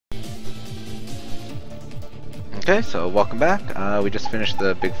Okay, so welcome back. We just finished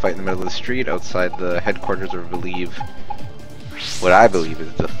the big fight in the middle of the street outside the headquarters of what I believe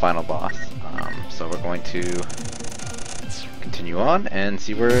is the final boss. So we're going to continue on and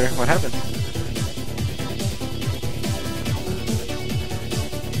see what happens.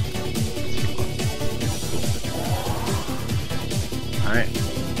 Alright.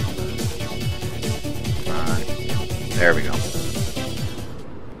 Come on. There we go.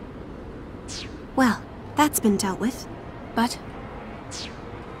 Well, that's been dealt with, but...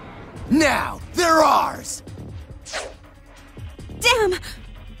 Now, they're ours! Damn!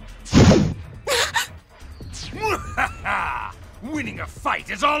 Winning a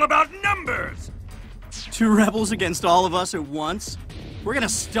fight is all about numbers! Two rebels against all of us at once? We're gonna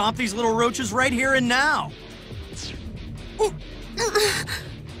stomp these little roaches right here and now!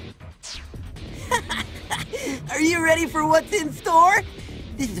 Are you ready for what's in store?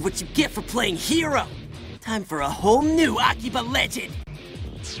 This is what you get for playing hero. Time for a whole new Akiba legend.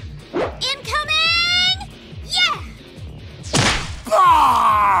 Incoming! Yeah!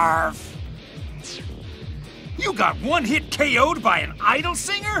 Barf! You got one hit KO'd by an idol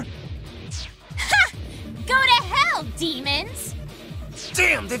singer? Ha! Go to hell, demons!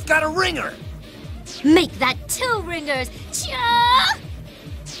 Damn, they've got a ringer! Make that 2 ringers! Cha!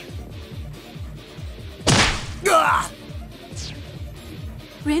 Ah!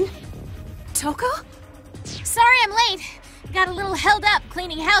 Rin? Toko? Sorry I'm late. Got a little held up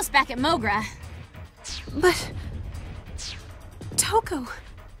cleaning house back at Mogra. But... Toko,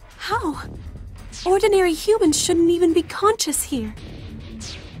 how? Ordinary humans shouldn't even be conscious here.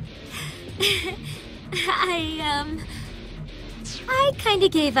 I kinda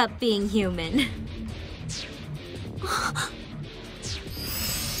gave up being human.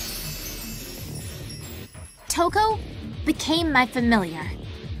 Toko became my familiar.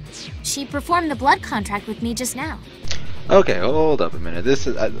 She performed the blood contract with me just now. Okay, hold up a minute. This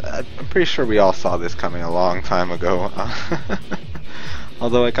is I'm pretty sure we all saw this coming a long time ago.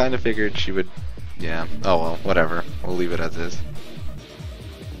 Although I kind of figured she would. Yeah. Oh well, whatever. We'll leave it as is.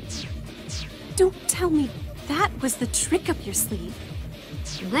 Don't tell me that was the trick up your sleeve.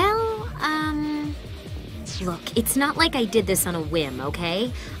 Well, look, it's not like I did this on a whim,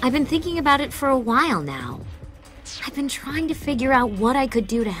 okay? I've been thinking about it for a while now. I've been trying to figure out what I could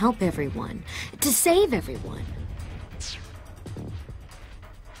do to help everyone, to save everyone.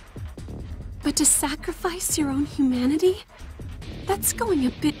 But to sacrifice your own humanity? That's going a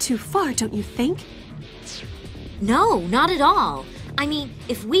bit too far, don't you think? No, not at all. I mean,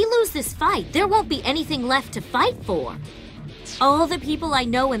 if we lose this fight, there won't be anything left to fight for. All the people I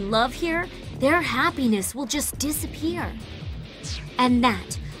know and love here, their happiness will just disappear. And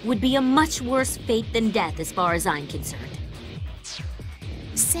that would be a much worse fate than death as far as I'm concerned.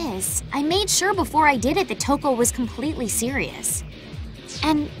 Sis, I made sure before I did it that Toko was completely serious.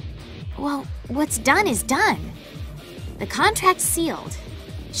 And, well, what's done is done. The contract's sealed.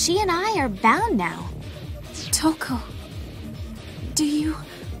 She and I are bound now. Toko, do you...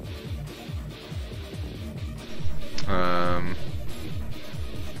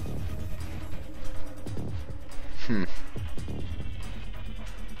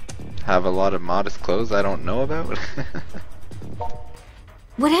 Have a lot of modest clothes I don't know about?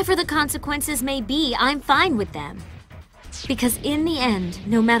 Whatever the consequences may be, I'm fine with them. Because in the end,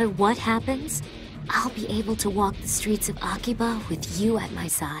 no matter what happens, I'll be able to walk the streets of Akiba with you at my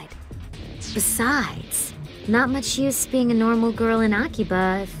side. Besides, not much use being a normal girl in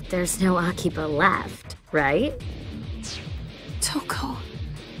Akiba if there's no Akiba left, right? Toko...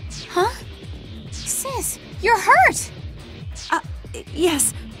 Huh? Sis, you're hurt!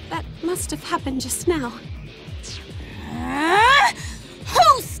 Yes, that must have happened just now.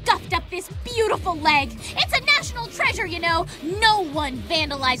 Who stuffed up this beautiful leg? It's a national treasure, you know. No one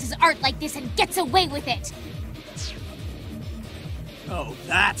vandalizes art like this and gets away with it. Oh,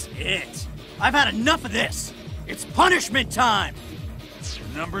 that's it. I've had enough of this. It's punishment time.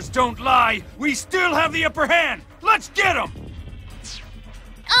 Numbers don't lie. We still have the upper hand. Let's get them!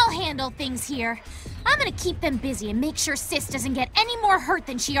 I'll handle things here. I'm gonna keep them busy and make sure Sis doesn't get any more hurt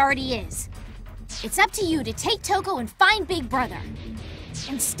than she already is. It's up to you to take Toko and find Big Brother.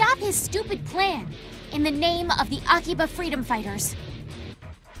 And stop his stupid plan in the name of the Akiba Freedom Fighters.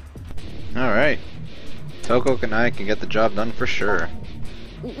 Alright. Toko and I can get the job done for sure.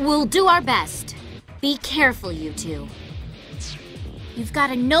 We'll do our best. Be careful, you two. You've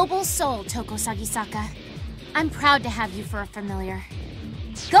got a noble soul, Toko Sagisaka. I'm proud to have you for a familiar.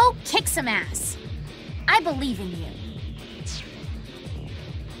 Go kick some ass. I believe in you.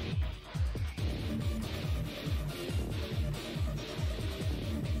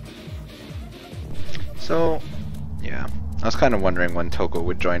 So, Yeah. I was kind of wondering when Toko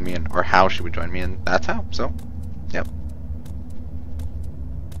would join me, or how she would join me, and that's how, so, yep.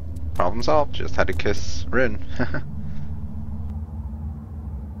 Problem solved, just had to kiss Rin.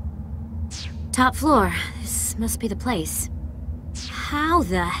 Top floor. This must be the place. How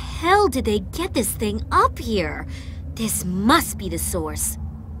the hell did they get this thing up here? This must be the source.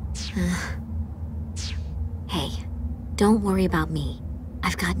 Hey, don't worry about me.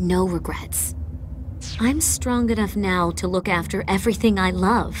 I've got no regrets. I'm strong enough now to look after everything I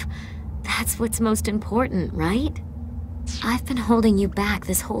love. That's what's most important, right? I've been holding you back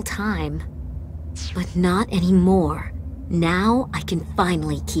this whole time. But not anymore. Now I can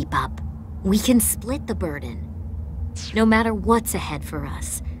finally keep up. We can split the burden. No matter what's ahead for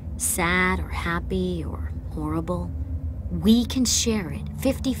us, sad or happy or horrible, we can share it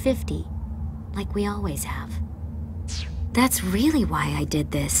 50-50, like we always have. That's really why I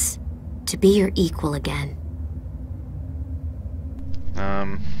did this. To be your equal again.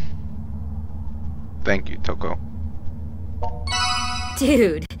 Thank you, Toko.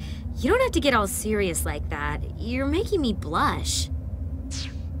 Dude, you don't have to get all serious like that. You're making me blush.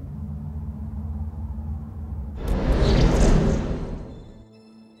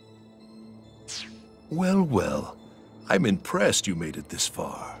 Well, well. I'm impressed you made it this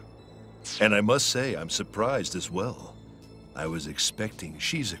far. And I must say, I'm surprised as well. I was expecting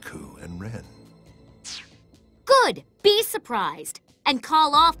Shizuku and Ren. Good! Be surprised! And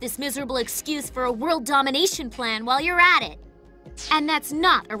call off this miserable excuse for a world domination plan while you're at it. And that's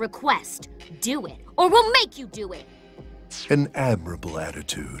not a request. Do it, or we'll make you do it! An admirable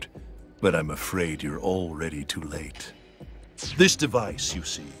attitude, but I'm afraid you're already too late. This device, you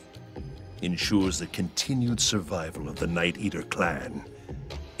see, ensures the continued survival of the Night Eater clan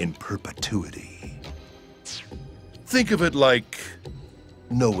in perpetuity. Think of it like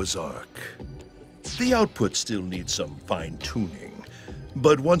Noah's Ark. The output still needs some fine-tuning,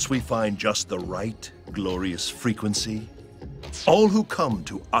 but once we find just the right glorious frequency, all who come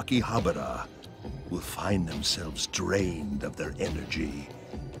to Akihabara will find themselves drained of their energy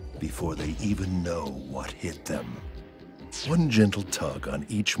before they even know what hit them. One gentle tug on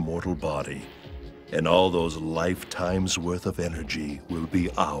each mortal body, and all those lifetimes' worth of energy will be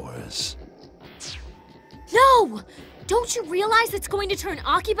ours. No! Don't you realize it's going to turn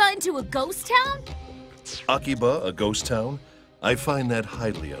Akiba into a ghost town? Akiba, a ghost town? I find that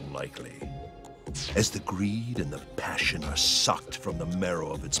highly unlikely. As the greed and the passion are sucked from the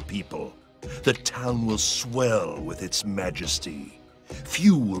marrow of its people, the town will swell with its majesty.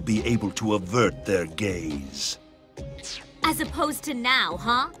 Few will be able to avert their gaze. As opposed to now,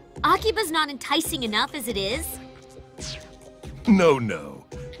 huh? Akiba's not enticing enough as it is? No, no.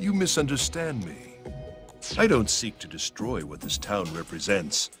 You misunderstand me. I don't seek to destroy what this town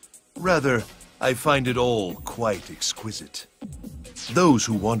represents. Rather, I find it all quite exquisite. Those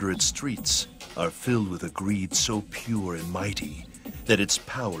who wander its streets are filled with a greed so pure and mighty that its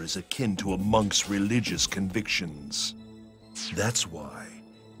power is akin to a monk's religious convictions. That's why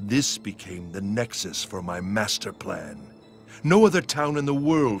this became the nexus for my master plan. No other town in the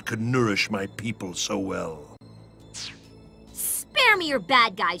world could nourish my people so well. Spare me your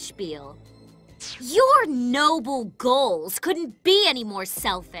bad guy spiel. Your noble goals couldn't be any more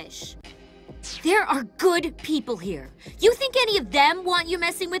selfish. There are good people here. You think any of them want you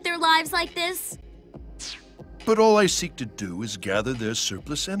messing with their lives like this? But all I seek to do is gather their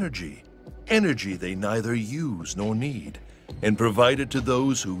surplus energy. Energy they neither use nor need, and provide it to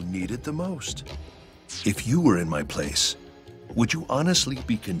those who need it the most. If you were in my place, would you honestly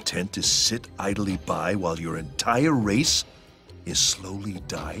be content to sit idly by while your entire race is slowly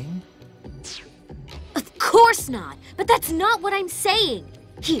dying? Of course not, but that's not what I'm saying.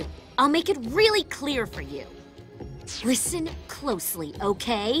 Here, I'll make it really clear for you. Listen closely,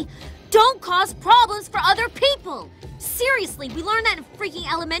 okay? Don't cause problems for other people! Seriously, we learned that in freaking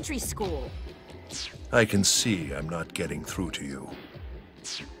elementary school. I can see I'm not getting through to you.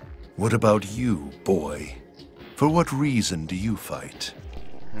 What about you, boy? For what reason do you fight?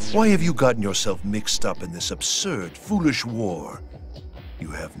 Why have you gotten yourself mixed up in this absurd, foolish war? You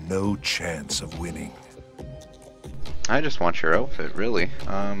have no chance of winning. I just want your outfit, really.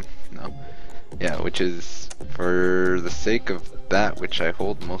 No. Yeah, which is for the sake of that which I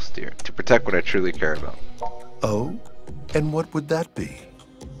hold most dear. To protect what I truly care about. Oh? And what would that be?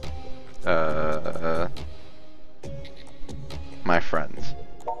 My friends.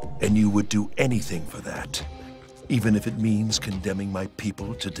 And you would do anything for that? Even if it means condemning my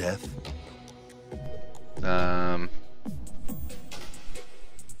people to death?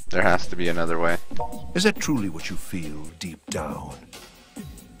 There has to be another way. Is that truly what you feel deep down?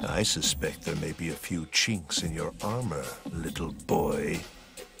 I suspect there may be a few chinks in your armor, little boy.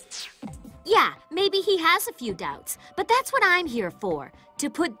 Yeah, maybe he has a few doubts, but that's what I'm here for, to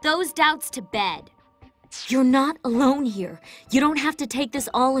put those doubts to bed. You're not alone here. You don't have to take this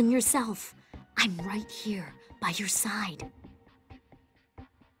all on yourself. I'm right here, by your side.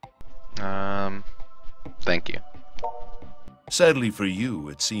 Thank you. Sadly for you,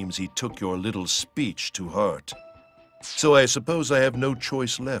 it seems he took your little speech to heart. So I suppose I have no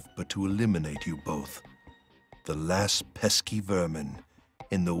choice left but to eliminate you both. The last pesky vermin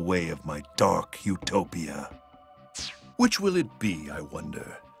in the way of my dark utopia. Which will it be, I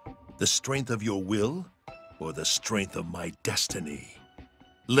wonder? The strength of your will, or the strength of my destiny?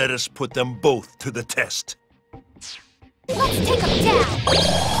 Let us put them both to the test. Let's take him down!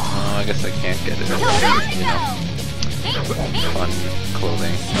 Oh, I guess I can't get it. Fun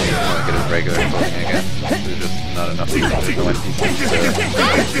clothing. I want to get his regular clothing again. There's just not enough people to go into to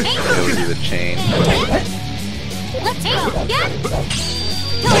go do the chain. Let's go! Yeah!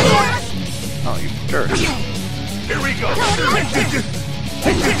 Oh, you jerk. Here we go!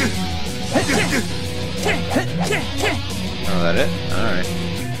 Oh, that it? Alright.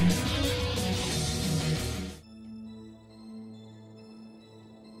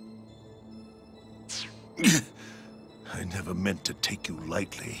 I never meant to take you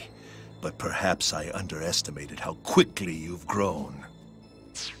lightly, but perhaps I underestimated how quickly you've grown.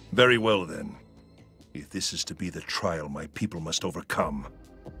 Very well then. If this is to be the trial my people must overcome,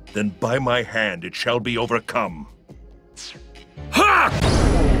 then by my hand it shall be overcome. Ha!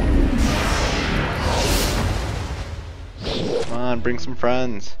 Come on, bring some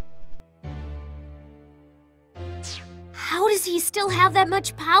friends. How does he still have that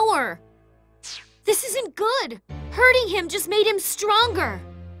much power? This isn't good. Hurting him just made him stronger.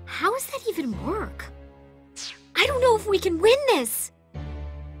 How does that even work? I don't know if we can win this.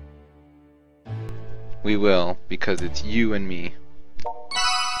 We will, because it's you and me.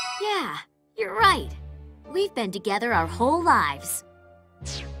 Yeah, you're right. We've been together our whole lives.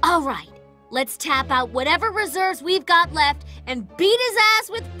 All right, let's tap out whatever reserves we've got left and beat his ass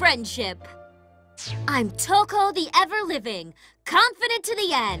with friendship. I'm Toko the Ever-Living, confident to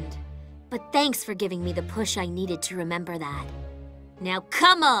the end. But thanks for giving me the push I needed to remember that. Now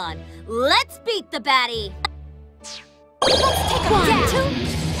come on, let's beat the baddie! Let's take him down!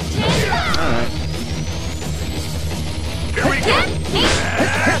 Alright. Here we go!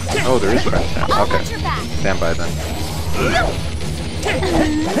 Oh, there is friends now. I'll Okay. watch your back! Stand by then.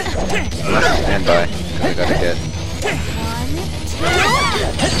 Stand by, because I gotta hit.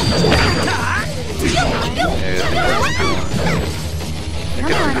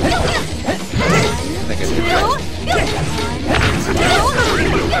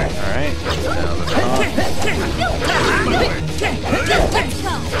 Alright, now the top.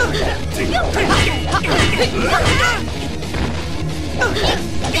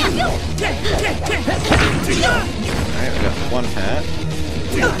 Alright, we got one hat.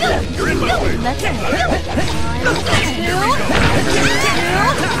 You're in my way!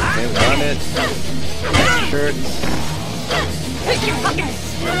 Okay, run it. Shirts.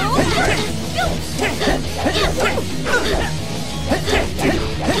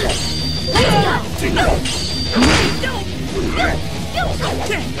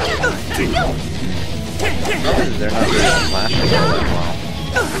 They're not really flashing that well.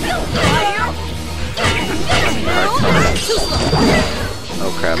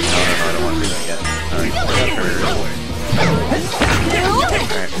 Oh crap, no, I don't want to do that yet. Alright, got her.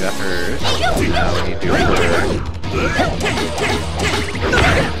 Alright, got her. Now we need to do her.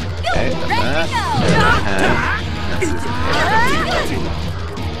 Okay, that.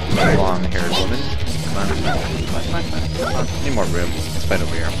 Long-haired woman. Come on, come on. Need more room. Let's fight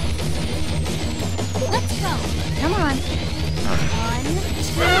over here. Let's go! Come on! Alright. 1,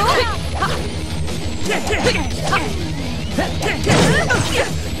 2.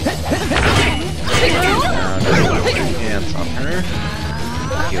 Hands on her.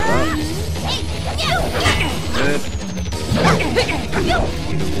 Heal up. Good. Come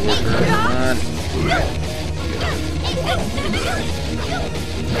on.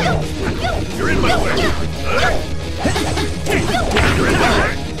 You're in my way!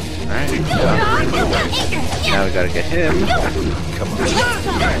 Alright, now we gotta get him. Come on. Come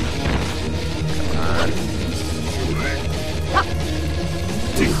on.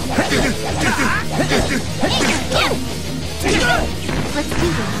 Let's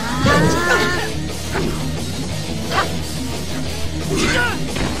do this!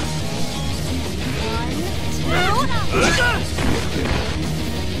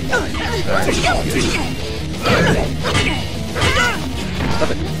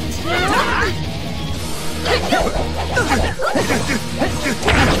 Stop it.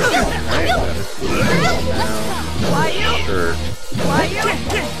 Sure.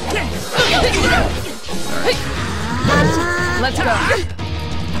 Let's go.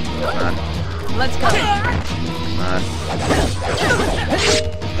 Come on. Let's go. Come on.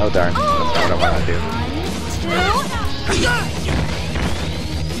 Oh darn, that's not what I want to do.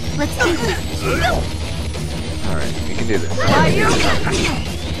 Let's do this. Alright, we can do this.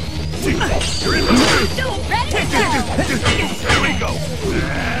 Here we go.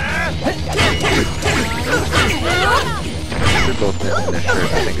 They're both missing their shirt,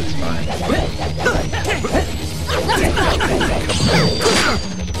 I think it's fine.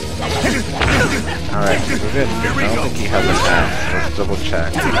 Alright, we're good. I don't think he has a pass. Let's double check.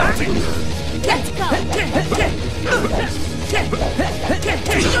 I don't think he does. Let's go.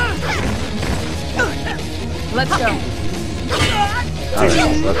 Let's go. Alright, so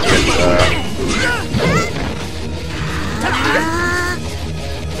let's get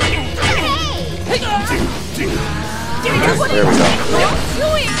there we go.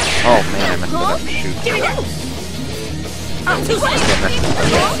 Oh man, I messed it up. Shoot. Okay, messed it up.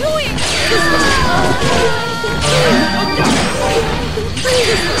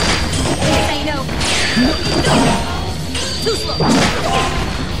 Too slow.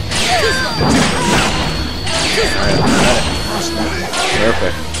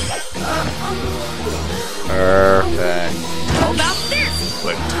 Perfect. Perfect. How about this?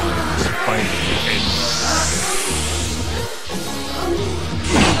 But times finally end.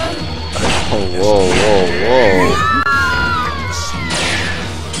 Oh, whoa, whoa, whoa.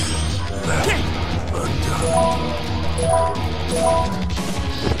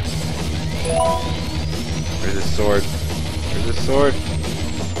 Where's his sword? Where's his sword?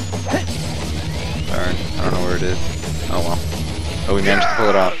 Darn, I don't know where it is. Oh well. Oh, we managed to pull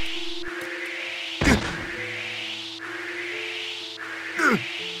it off.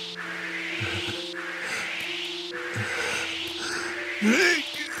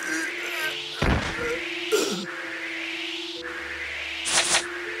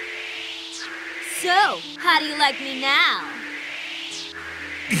 So, how do you like me now?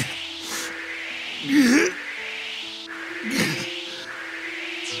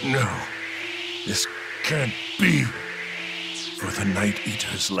 No, this can't be. For the Night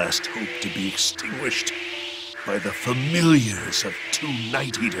Eater's last hope to be extinguished by the familiars of two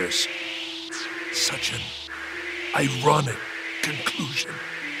Night Eaters. Such an ironic conclusion.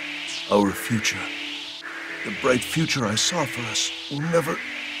 Our future, the bright future I saw for us, will never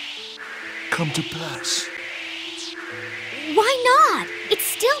come to pass. Why not? It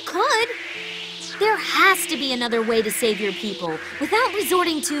still could. There has to be another way to save your people without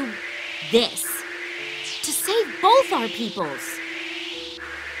resorting to this. To save both our peoples.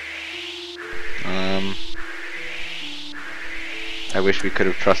 I wish we could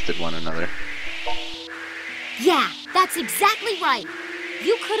have trusted one another. Yeah, that's exactly right.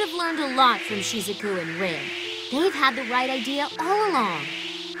 You could have learned a lot from Shizuku and Rin. They've had the right idea all along.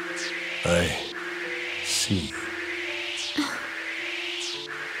 I see.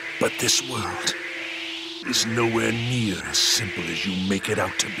 But this world is nowhere near as simple as you make it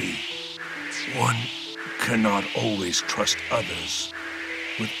out to be. One cannot always trust others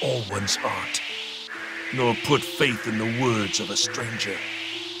with all one's heart, nor put faith in the words of a stranger.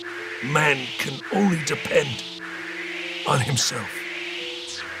 Man can only depend on himself.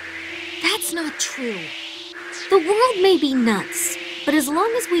 That's not true. The world may be nuts, but as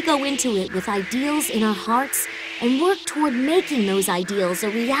long as we go into it with ideals in our hearts and work toward making those ideals a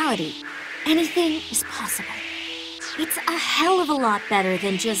reality, anything is possible. It's a hell of a lot better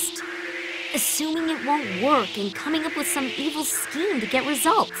than just assuming it won't work and coming up with some evil scheme to get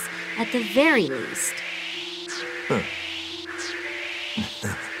results, at the very least.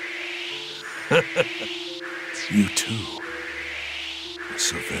 You too are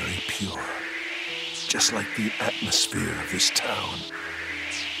so very pure, just like the atmosphere of this town.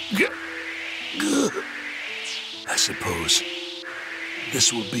 I suppose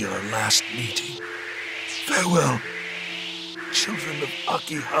this will be our last meeting. Farewell, children of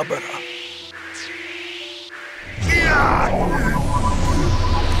Akihabara.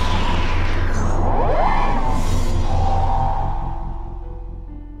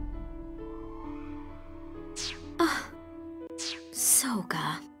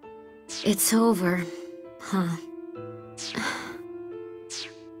 Soga. It's over, huh?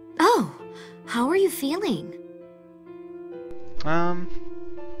 Oh, how are you feeling?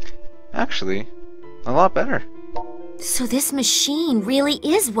 Actually, a lot better. So this machine really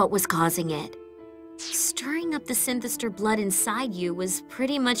is what was causing it. Stirring sucking up the Synthester blood inside you was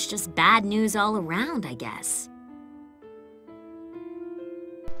pretty much just bad news all around, I guess.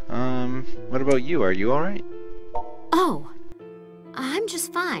 What about you? Are you alright? Oh, I'm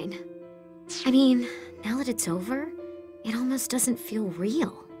just fine. I mean, now that it's over, it almost doesn't feel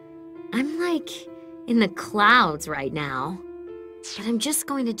real. I'm like in the clouds right now. But I'm just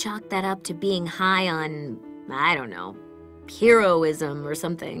going to chalk that up to being high on, I don't know, heroism or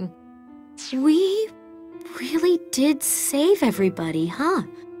something. We really did save everybody, huh?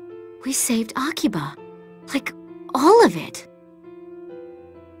 We saved Akiba. Like, all of it.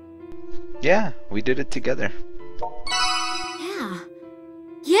 Yeah, we did it together.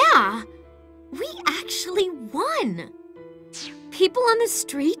 Yeah! We actually won! People on the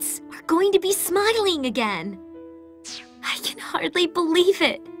streets are going to be smiling again. I can hardly believe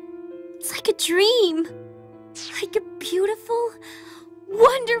it. It's like a dream. Like a beautiful,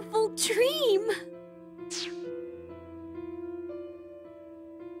 wonderful dream.